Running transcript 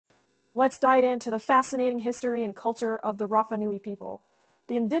Let's dive into the fascinating history and culture of the Rapa Nui people,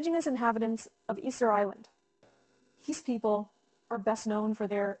 the indigenous inhabitants of Easter Island. These people are best known for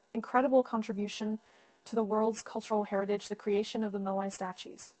their incredible contribution to the world's cultural heritage, the creation of the Moai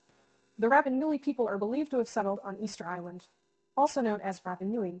statues. The Rapa Nui people are believed to have settled on Easter Island, also known as Rapa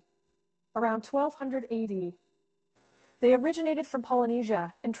Nui, around 1200 AD. They originated from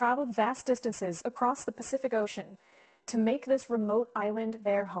Polynesia and traveled vast distances across the Pacific Ocean to make this remote island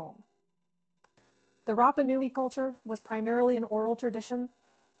their home. The Rapa Nui culture was primarily an oral tradition,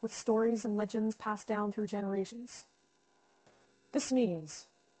 with stories and legends passed down through generations. This means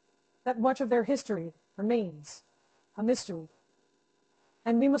that much of their history remains a mystery,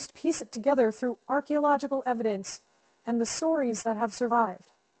 and we must piece it together through archaeological evidence and the stories that have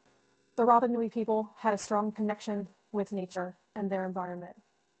survived. The Rapa Nui people had a strong connection with nature and their environment.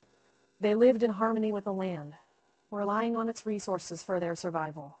 They lived in harmony with the land, relying on its resources for their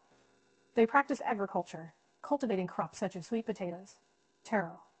survival. They practiced agriculture, cultivating crops such as sweet potatoes,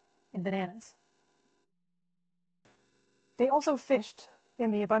 taro, and bananas. They also fished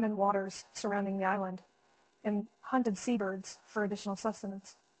in the abundant waters surrounding the island and hunted seabirds for additional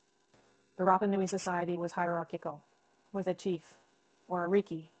sustenance. The Rapa Nui society was hierarchical, with a chief, or a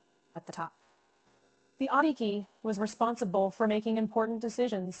riki, at the top. The Ariki was responsible for making important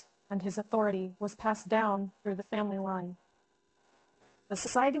decisions, and his authority was passed down through the family line. The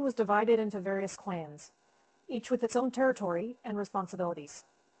society was divided into various clans, each with its own territory and responsibilities.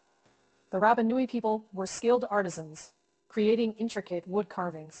 The Rapa Nui people were skilled artisans, creating intricate wood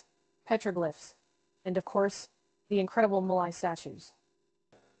carvings, petroglyphs, and of course, the incredible Moai statues.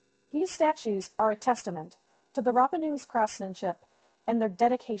 These statues are a testament to the Rapa Nui's craftsmanship and their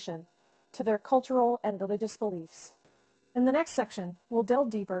dedication to their cultural and religious beliefs. In the next section, we'll delve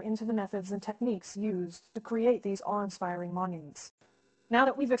deeper into the methods and techniques used to create these awe-inspiring monuments. Now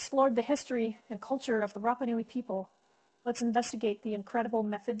that we've explored the history and culture of the Rapa Nui people, let's investigate the incredible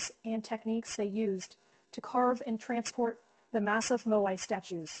methods and techniques they used to carve and transport the massive Moai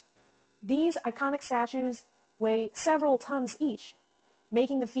statues. These iconic statues weigh several tons each,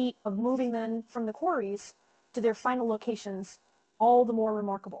 making the feat of moving them from the quarries to their final locations all the more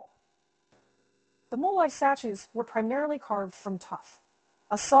remarkable. The Moai statues were primarily carved from tuff,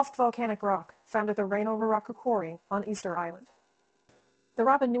 a soft volcanic rock found at the Reno-Raraku quarry on Easter Island. The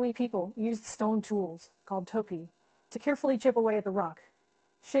Rapa Nui people used stone tools, called topi, to carefully chip away at the rock,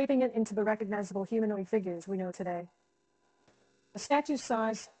 shaping it into the recognizable humanoid figures we know today. The statue's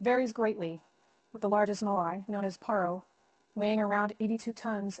size varies greatly, with the largest Moai, known as Paro, weighing around 82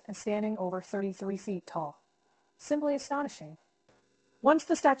 tons and standing over 33 feet tall. Simply astonishing. Once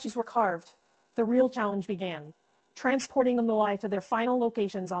the statues were carved, the real challenge began, transporting the Moai to their final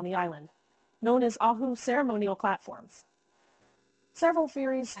locations on the island, known as Ahu ceremonial platforms. Several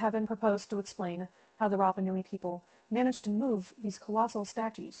theories have been proposed to explain how the Rapa Nui people managed to move these colossal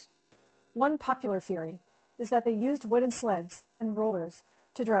statues. One popular theory is that they used wooden sleds and rollers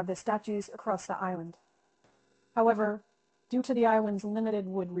to drive the statues across the island. However, due to the island's limited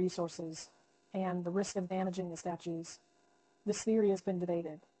wood resources and the risk of damaging the statues, this theory has been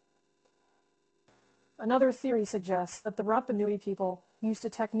debated. Another theory suggests that the Rapa Nui people used a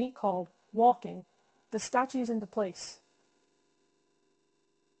technique called walking the statues into place.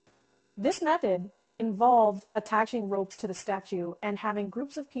 This method involved attaching ropes to the statue and having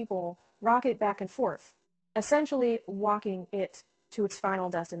groups of people rock it back and forth, essentially walking it to its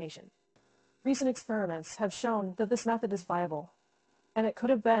final destination. Recent experiments have shown that this method is viable, and it could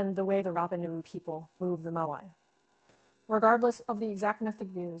have been the way the Rapa Nui people moved the Moai. Regardless of the exact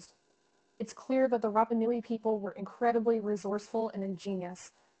method used, it's clear that the Rapa Nui people were incredibly resourceful and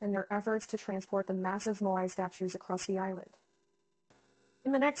ingenious in their efforts to transport the massive Moai statues across the island.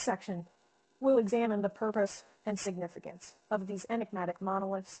 In the next section, we'll examine the purpose and significance of these enigmatic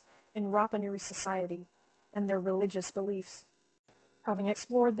monoliths in Rapa Nui society and their religious beliefs. Having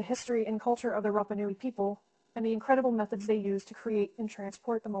explored the history and culture of the Rapa Nui people and the incredible methods they used to create and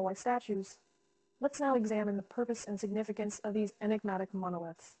transport the Moai statues, let's now examine the purpose and significance of these enigmatic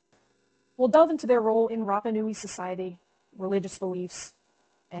monoliths. We'll delve into their role in Rapa Nui society, religious beliefs,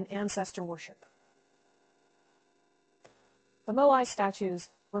 and ancestor worship. The Moai statues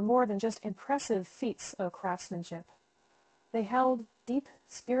were more than just impressive feats of craftsmanship. They held deep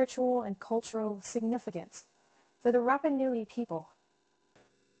spiritual and cultural significance for the Rapa Nui people.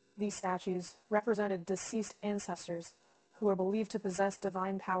 These statues represented deceased ancestors who were believed to possess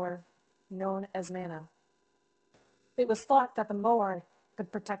divine power, known as mana. It was thought that the Moai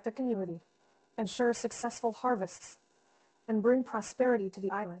could protect the community, ensure successful harvests, and bring prosperity to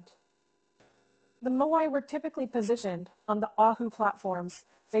the island. The Moai were typically positioned on the Ahu platforms,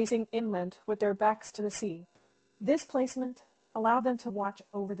 facing inland with their backs to the sea. This placement allowed them to watch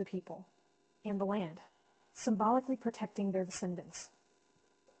over the people and the land, symbolically protecting their descendants.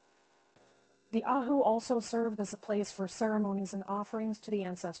 The Ahu also served as a place for ceremonies and offerings to the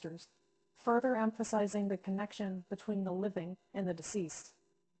ancestors, further emphasizing the connection between the living and the deceased.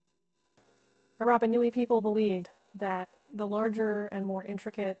 The Rapa Nui people believed that the larger and more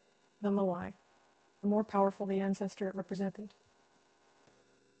intricate the Moai, the more powerful the ancestor it represented.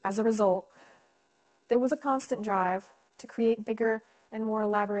 As a result, there was a constant drive to create bigger and more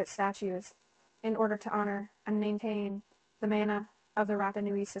elaborate statues in order to honor and maintain the mana of the Rapa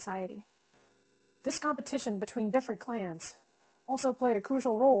Nui society. This competition between different clans also played a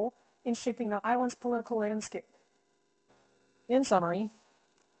crucial role in shaping the island's political landscape. In summary,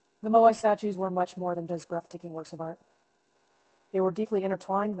 the Moai statues were much more than just breathtaking works of art. They were deeply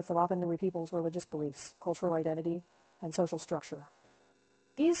intertwined with the Rapa Nui people's religious beliefs, cultural identity, and social structure.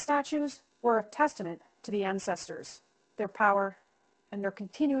 These statues were a testament to the ancestors, their power, and their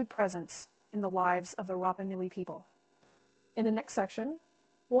continued presence in the lives of the Rapa Nui people. In the next section,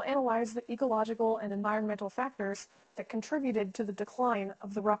 we'll analyze the ecological and environmental factors that contributed to the decline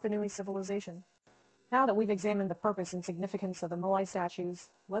of the Rapa Nui civilization. Now that we've examined the purpose and significance of the Moai statues,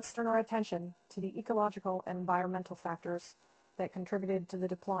 let's turn our attention to the ecological and environmental factors that contributed to the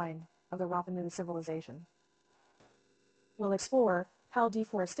decline of the Rapa Nui civilization. We'll explore how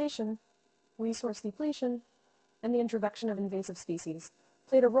deforestation, resource depletion, and the introduction of invasive species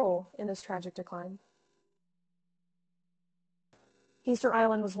played a role in this tragic decline. Easter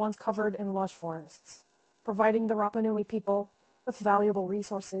Island was once covered in lush forests, providing the Rapa Nui people with valuable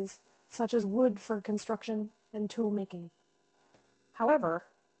resources such as wood for construction and tool making. However,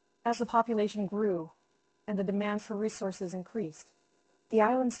 as the population grew and the demand for resources increased, the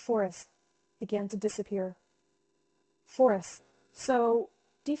island's forests began to disappear. So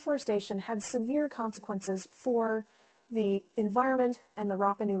deforestation had severe consequences for the environment and the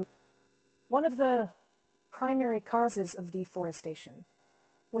Rapa Nui. One of the primary causes of deforestation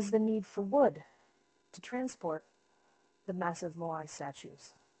was the need for wood to transport the massive Moai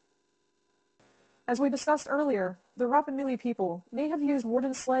statues. As we discussed earlier, the Rapa Nui people may have used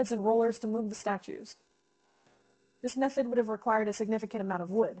wooden sleds and rollers to move the statues. This method would have required a significant amount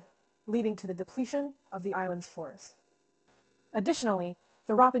of wood, leading to the depletion of the island's forests. Additionally,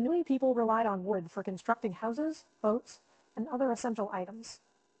 the Rapa Nui people relied on wood for constructing houses, boats, and other essential items.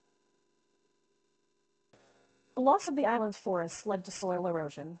 The loss of the island's forests led to soil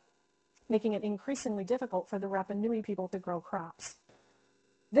erosion, making it increasingly difficult for the Rapa Nui people to grow crops.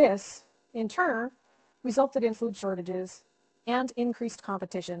 This, in turn, resulted in food shortages and increased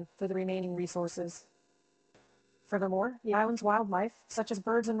competition for the remaining resources. Furthermore, the island's wildlife, such as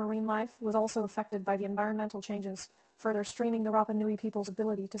birds and marine life, was also affected by the environmental changes, further straining the Rapa Nui people's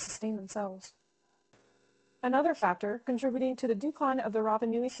ability to sustain themselves. Another factor contributing to the decline of the Rapa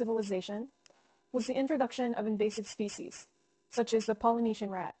Nui civilization was the introduction of invasive species, such as the Polynesian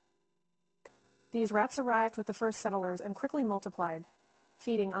rat. These rats arrived with the first settlers and quickly multiplied,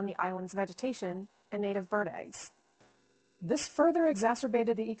 feeding on the island's vegetation and native bird eggs. This further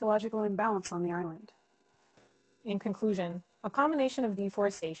exacerbated the ecological imbalance on the island. In conclusion, a combination of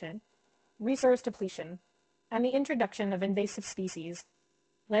deforestation, resource depletion, and the introduction of invasive species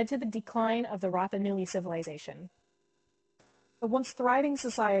led to the decline of the Rapa Nui civilization. The once thriving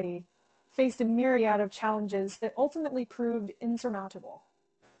society faced a myriad of challenges that ultimately proved insurmountable.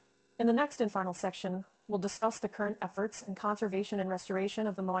 In the next and final section, we'll discuss the current efforts in conservation and restoration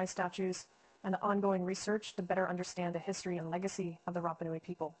of the Moai statues and the ongoing research to better understand the history and legacy of the Rapa Nui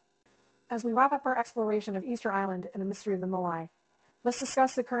people. As we wrap up our exploration of Easter Island and the mystery of the Moai, let's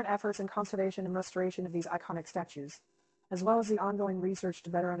discuss the current efforts in conservation and restoration of these iconic statues, as well as the ongoing research to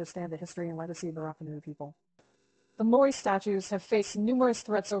better understand the history and legacy of the Rapa Nui people. The Moai statues have faced numerous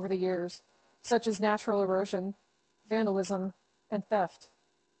threats over the years, such as natural erosion, vandalism, and theft.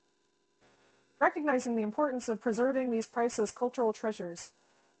 Recognizing the importance of preserving these priceless cultural treasures,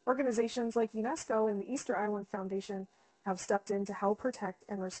 organizations like UNESCO and the Easter Island Foundation have stepped in to help protect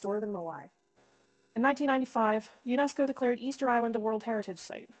and restore the Moai. In 1995, UNESCO declared Easter Island a World Heritage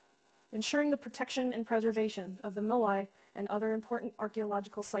Site, ensuring the protection and preservation of the Moai and other important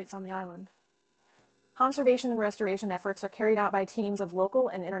archaeological sites on the island. Conservation and restoration efforts are carried out by teams of local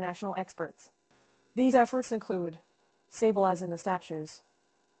and international experts. These efforts include stabilizing the statues,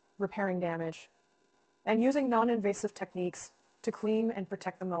 repairing damage, and using non-invasive techniques to clean and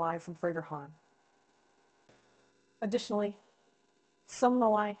protect the Moai from further harm. Additionally, some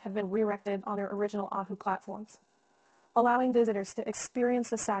Moai have been re-erected on their original Ahu platforms, allowing visitors to experience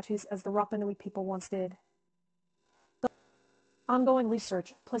the statues as the Rapa Nui people once did. Ongoing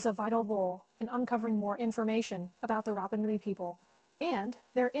research plays a vital role in uncovering more information about the Rapa Nui people and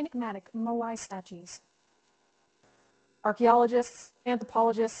their enigmatic Moai statues. Archaeologists,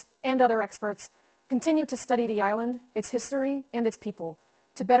 anthropologists, and other experts continue to study the island, its history, and its people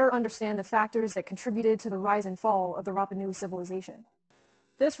to better understand the factors that contributed to the rise and fall of the Rapa Nui civilization.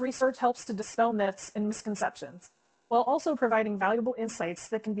 This research helps to dispel myths and misconceptions, while also providing valuable insights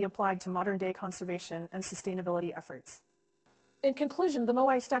that can be applied to modern-day conservation and sustainability efforts. In conclusion, the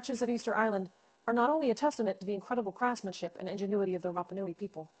Moai statues of Easter Island are not only a testament to the incredible craftsmanship and ingenuity of the Rapa Nui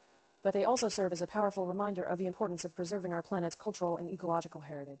people, but they also serve as a powerful reminder of the importance of preserving our planet's cultural and ecological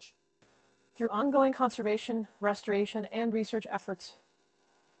heritage. Through ongoing conservation, restoration, and research efforts,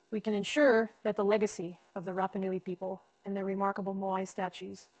 we can ensure that the legacy of the Rapa Nui people and their remarkable Moai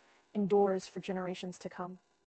statues endures for generations to come.